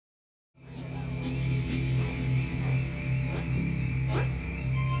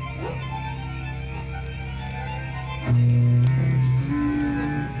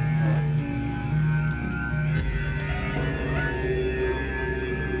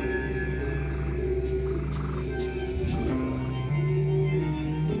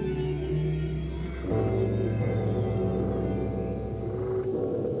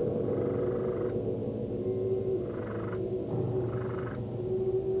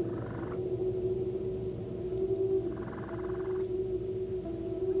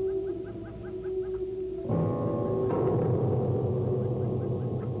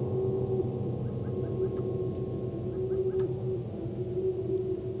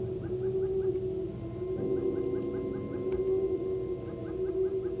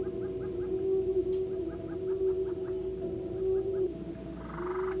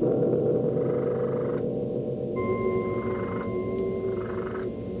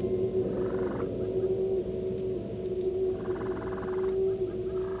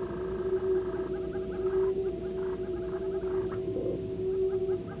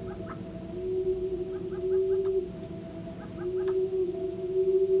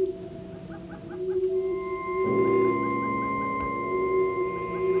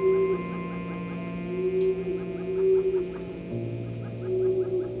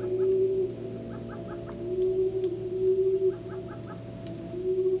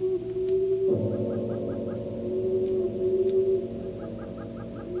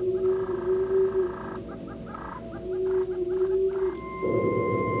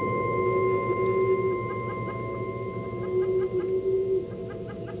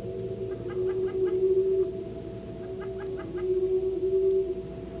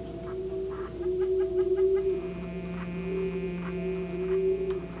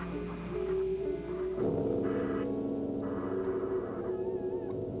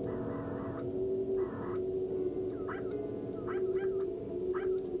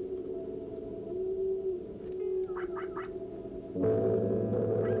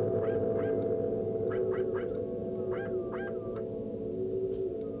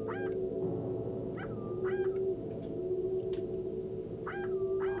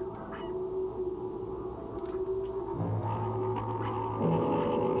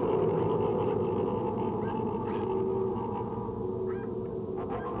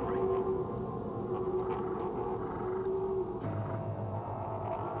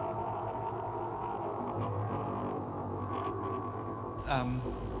Well,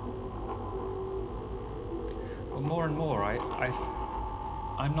 more and more,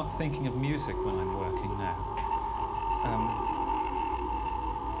 I'm not thinking of music when I'm working now.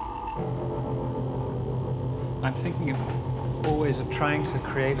 I'm thinking always of trying to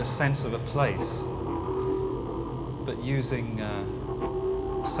create a sense of a place, but using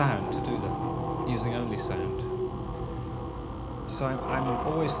sound to do that, using only sound. So I'm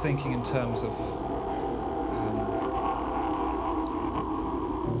always thinking in terms of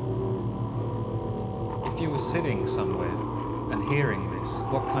if you were sitting somewhere and hearing this,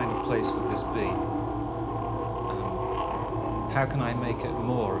 what kind of place would this be? How can I make it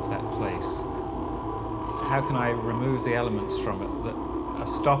more of that place? How can I remove the elements from it that are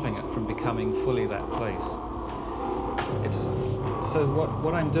stopping it from becoming fully that place? So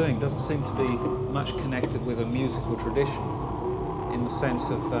what I'm doing doesn't seem to be much connected with a musical tradition in the sense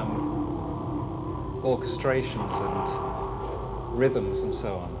of orchestrations and rhythms and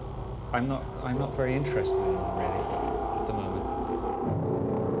so on. I'm not very interested in them really at the moment.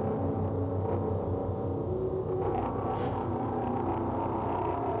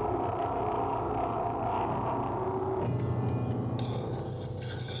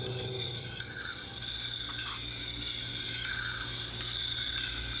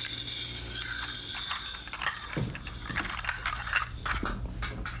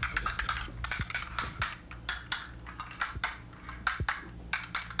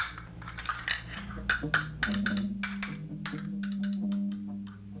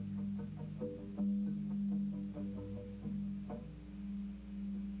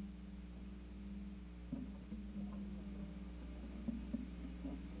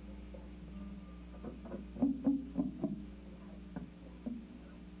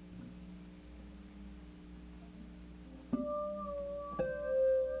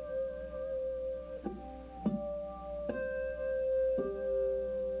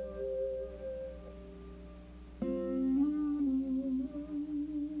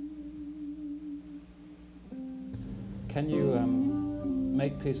 Can you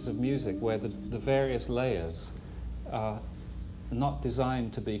make pieces of music where the various layers are not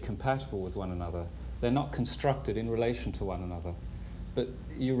designed to be compatible with one another? They're not constructed in relation to one another, but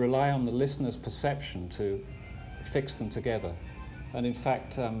you rely on the listener's perception to fix them together. And in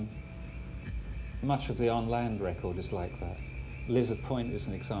fact, much of the On Land record is like that. Lizard Point is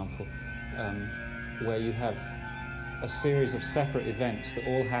an example, where you have a series of separate events that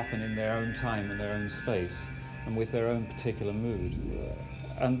all happen in their own time and their own space, and with their own particular mood.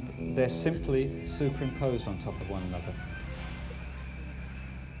 And they're simply superimposed on top of one another.